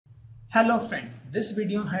Hello friends, this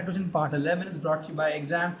video on hydrogen part 11 is brought to you by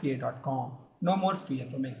examfear.com. No more fear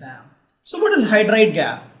from exam. So what is hydride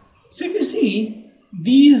gap? So if you see,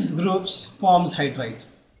 these groups forms hydride,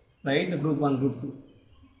 right? The group 1, group 2.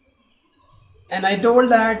 And I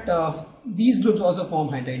told that these groups also form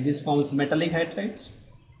hydride. This forms metallic hydrides.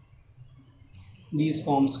 These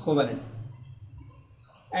forms covalent.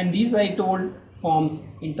 And these I told forms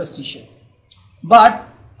interstitial. But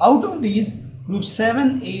out of these, groups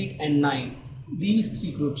 7, 8 and 9, these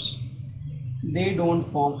three groups, they don't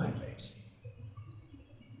form hydrides.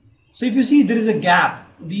 So if you see, there is a gap.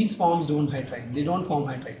 These forms don't hydride. They don't form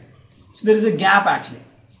hydride. So there is a gap actually.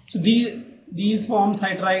 So these forms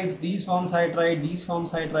hydrides, these forms hydride, these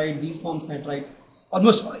forms hydride, these forms hydride.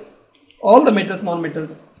 Almost all the metals,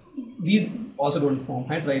 non-metals, these also don't form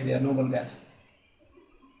hydride. They are noble gas.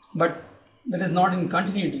 But that is not in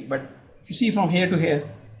continuity. But if you see from here to here,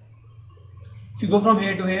 if you go from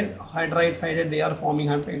here to here, hydrides, they are forming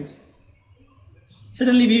hydrides.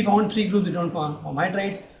 Suddenly we found three groups that don't form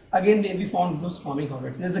hydrides. Again, we found groups forming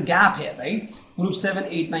hydrides. There's a gap here, right? Group 7,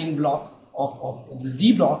 8, 9 block of this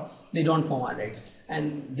D block, they don't form hydrides.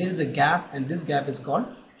 And there is a gap, and this gap is called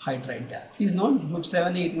hydride gap. Please note, group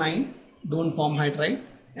 7, 8, 9 don't form hydride,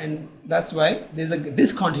 and that's why there's a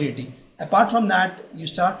discontinuity. Apart from that, you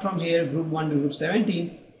start from here, group 1 to group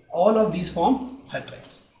 17, all of these form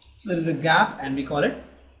hydrides. So there is a gap and we call it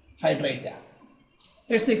hydride gap.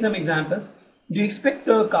 Let's take some examples. Do you expect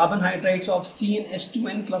the carbon hydrides of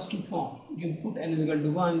CnH2n plus 2 form? You put n is equal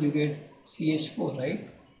to 1, you get CH4, right?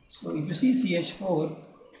 So if you see CH4,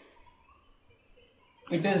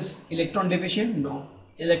 it is electron deficient? No.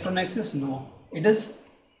 Electron excess? No. It is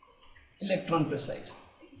electron precise.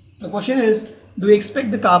 The question is, do you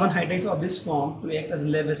expect the carbon hydrides of this form to act as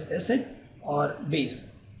Lewis acid or base?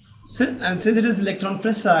 And since it is electron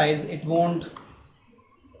precise, it won't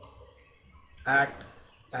act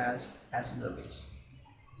as acid or base.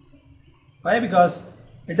 Why? Because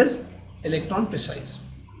it is electron precise.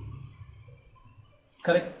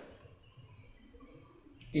 Correct?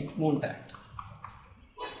 It won't act.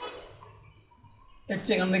 Let's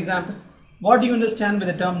take another example. What do you understand by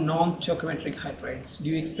the term non-stoichiometric hydrides? Do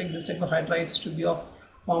you expect this type of hydrides to be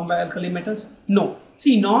formed by alkali metals? No.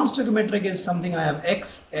 See, non-stoichiometric is something I have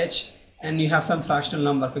X, H, and you have some fractional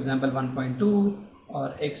number, for example 1.2 or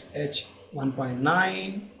XH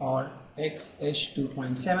 1.9 or XH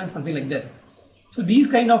 2.7, something like that. So these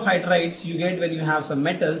kind of hydrides you get when you have some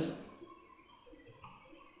metals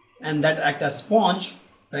and that act as sponge,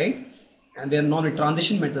 right? And they are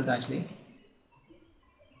non-transition metals actually.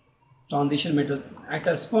 Transition metals act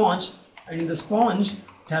as sponge, and in the sponge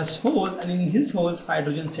it has holes, and in these holes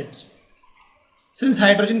hydrogen sits. Since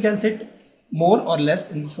hydrogen can sit more or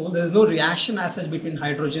less in this hole, there is no reaction as such between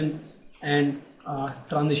hydrogen and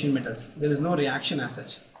transition metals. There is no reaction as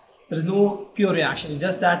such. There is no pure reaction. It's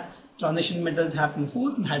just that transition metals have some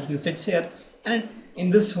holes and hydrogen sits here. And in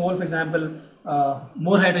this hole, for example,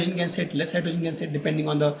 more hydrogen can sit, less hydrogen can sit depending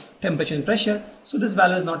on the temperature and pressure. So this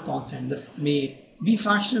value is not constant. This may be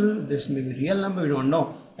fractional, this may be real number, we don't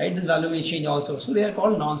know, right? This value may change also. So they are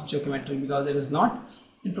called non-stoichiometric because it is not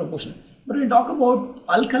in proportion. But when we talk about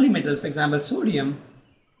alkali metals, for example sodium,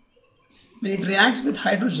 when it reacts with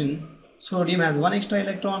hydrogen, sodium has one extra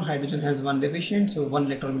electron, hydrogen has one deficient, so one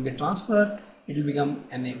electron will get transferred, it will become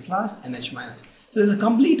Na plus, NH minus. So there is a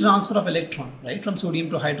complete transfer of electron, right, from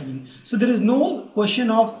sodium to hydrogen. So there is no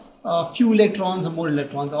question of few electrons or more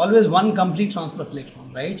electrons, always one complete transfer of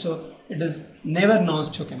electron, right? So it is never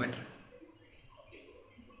non-stoichiometric.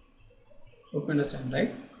 Hope you understand,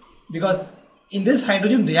 right? Because in this,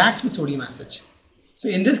 hydrogen reacts with sodium as such. So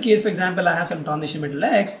in this case, for example, I have some transition metal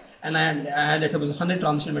X, and I had let's suppose 100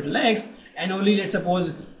 transition metal X, and only let's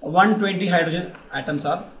suppose 120 hydrogen atoms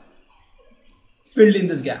are filled in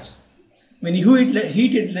this gas. When you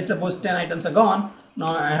heat it, let's suppose 10 atoms are gone.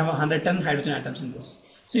 Now I have 110 hydrogen atoms in this.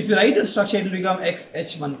 So if you write the structure, it will become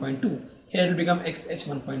XH 1.2. Here it will become XH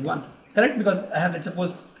 1.1. Correct? Because I have, let's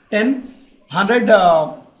suppose 100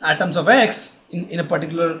 atoms of X in a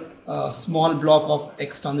particular small block of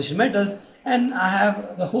X transition metals, and I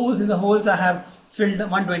have the holes. In the holes I have filled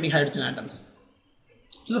 120 hydrogen atoms.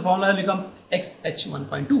 So the formula will become XH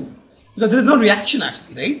 1.2 because there is no reaction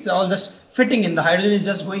actually, right? It's all just fitting in. The hydrogen is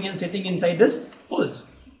just going and sitting inside this holes.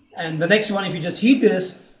 And the next one, if you just heat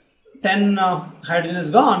this, 10 hydrogen is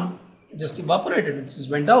gone, it just evaporated, it just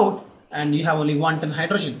went out, and you have only 110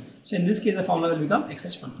 hydrogen. So in this case, the formula will become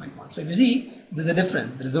XH 1.1. So if you see, there is a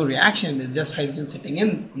difference. There is no reaction. There is just hydrogen sitting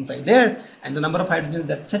inside there, and the number of hydrogens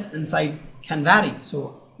that sits inside can vary.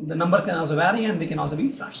 So the number can also vary, and they can also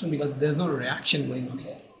be fractional because there is no reaction going on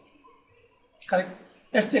here. Correct?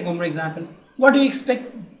 Let's take one more example. What do you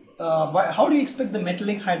expect? How do you expect the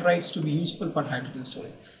metallic hydrides to be useful for hydrogen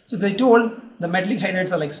storage? So as I told, the metallic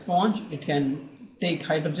hydrides are like sponge. It can take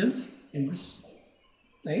hydrogens in this,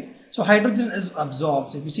 right? So hydrogen is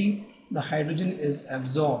absorbed. So if you see, the hydrogen is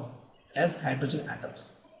absorbed as hydrogen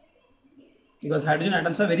atoms, because hydrogen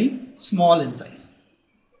atoms are very small in size,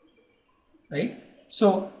 right?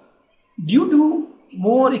 So due to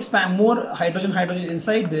more hydrogen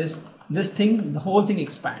inside this thing, the whole thing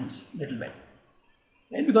expands a little bit,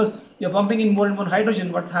 right? Because you're pumping in more and more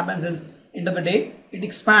hydrogen, what happens is end of the day it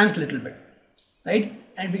expands a little bit, right?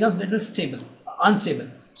 And it becomes a little unstable.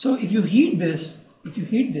 So if you heat this,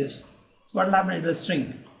 what will happen? It will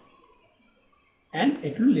shrink and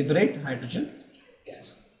it will liberate hydrogen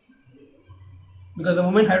gas, because the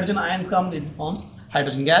moment hydrogen ions come, it forms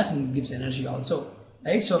hydrogen gas and gives energy also,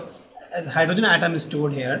 right? So as hydrogen atom is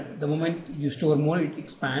stored here, the moment you store more, it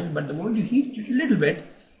expands, but the moment you heat it a little bit,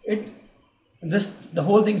 the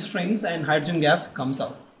whole thing shrinks and hydrogen gas comes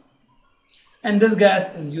out, and this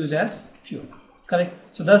gas is used as fuel, correct?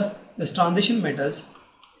 So thus this transition metals,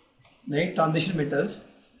 right,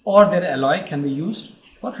 or their alloy can be used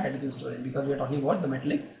for hydrogen storage, because we are talking about the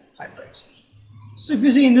metallic hydrides. So if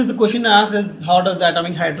you see in this, the question asked is how does the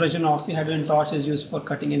atomic hydrogen oxyhydrogen torch is used for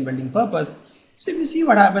cutting and welding purpose. So if you see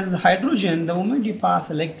what happens, hydrogen, the moment you pass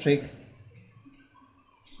high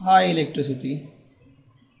electricity,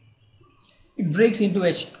 it breaks into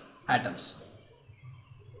H atoms.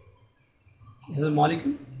 This is a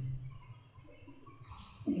molecule,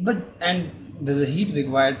 and there's a heat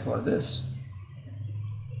required for this,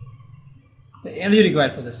 the energy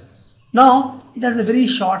required for this. Now it has a very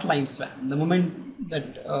short lifespan. The moment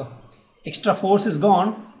that extra force is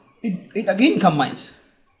gone, it again combines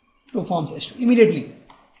to form H2 immediately,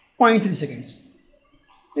 0.3 seconds,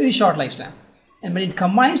 very short lifespan. And when it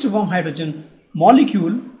combines to form hydrogen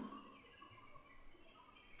molecule,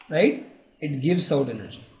 right, it gives out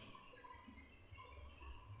energy.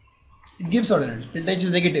 Delta H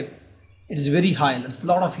is negative. It's very high. It's a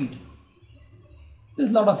lot of heat.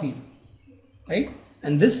 Right?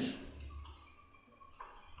 And this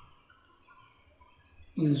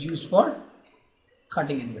is used for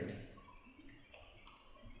cutting and welding,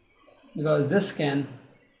 because this can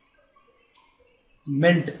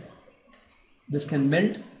melt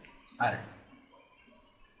iron.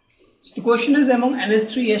 So the question is, among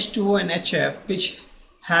NH3, H2O and HF, which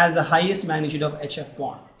has the highest magnitude of HF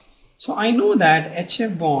bond? So I know that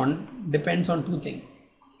HF bond depends on two things: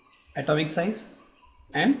 atomic size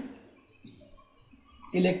and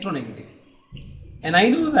electronegativity. And I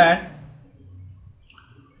know that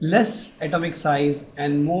less atomic size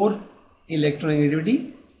and more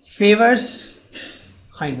electronegativity favors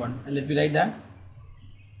hind bond. And let me write that: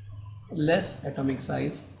 less atomic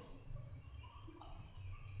size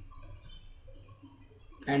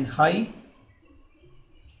and high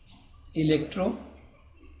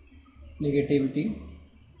electronegativity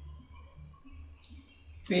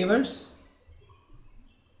favors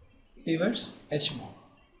H bond.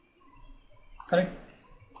 Correct?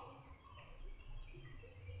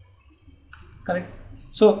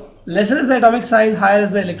 So lesser is the atomic size, higher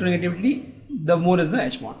is the electronegativity, the more is the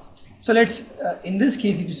H bond. So let's in this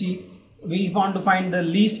case, if you see, we want to find the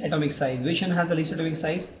least atomic size. Which one has the least atomic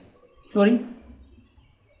size? Fluorine.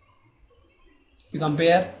 You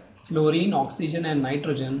compare fluorine, oxygen and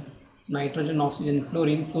nitrogen, oxygen,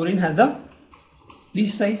 fluorine. Fluorine has the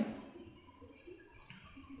least size.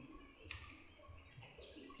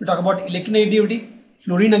 If you talk about electronegativity,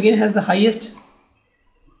 fluorine again has the highest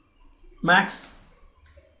max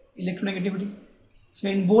electronegativity. So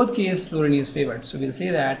in both cases, fluorine is favored. So we'll say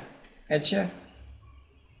that HF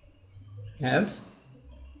has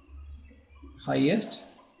highest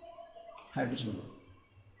hydrogen bond.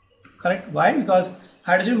 Correct? Why? Because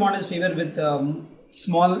hydrogen bond is favored with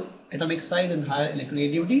small atomic size and higher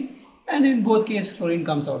electronegativity, and in both cases fluorine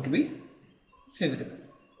comes out to be favorable.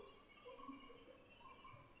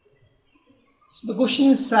 So the question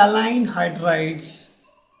is, saline hydrides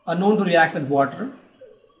are known to react with water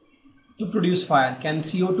to produce fire. Can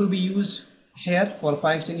CO2 be used here for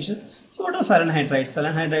fire extinguisher? So what are saline hydrides?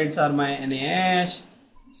 Saline hydrides are my NaH,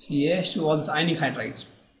 CH2, all these ionic hydrides.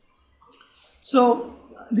 So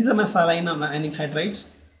these are my saline and ionic hydrides.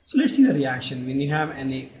 So let's see the reaction. When you have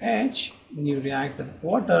NaH, when you react with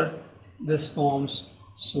water, this forms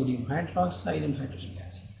sodium hydroxide and hydrogen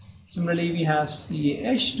gas. Similarly, we have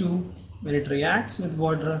CaH2. When it reacts with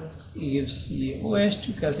water, it gives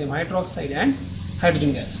CaOH2, calcium hydroxide and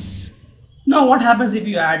hydrogen gas. Now what happens if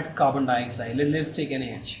you add carbon dioxide? Let's take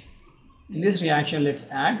NaH. In this reaction, let's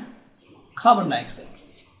add carbon dioxide.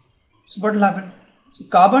 So what will happen? So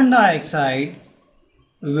carbon dioxide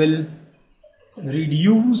will get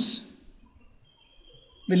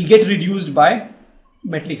reduced by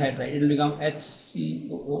metallic hydride. It will become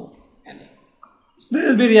HCOONA. So there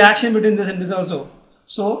will be reaction between this and this also.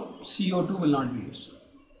 So CO2 will not be used.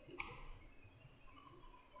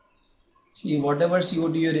 See, whatever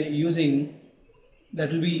CO2 you are using,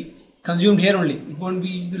 that will be consumed here only. It won't be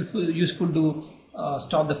useful to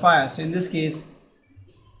stop the fire. So in this case,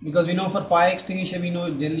 because we know for fire extinguisher, we know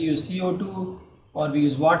generally use CO2 or we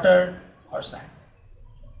use water or sand.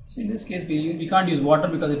 So in this case, we can't use water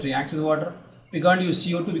because it reacts with water. We can't use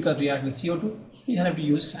CO2 because it reacts with CO2. We have to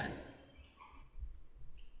use sand.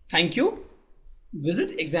 Thank you.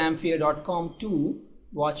 Visit examfear.com to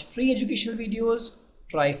watch free educational videos,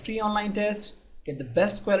 try free online tests, get the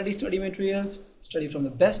best quality study materials, study from the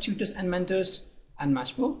best tutors and mentors, and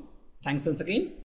much more. Thanks once again.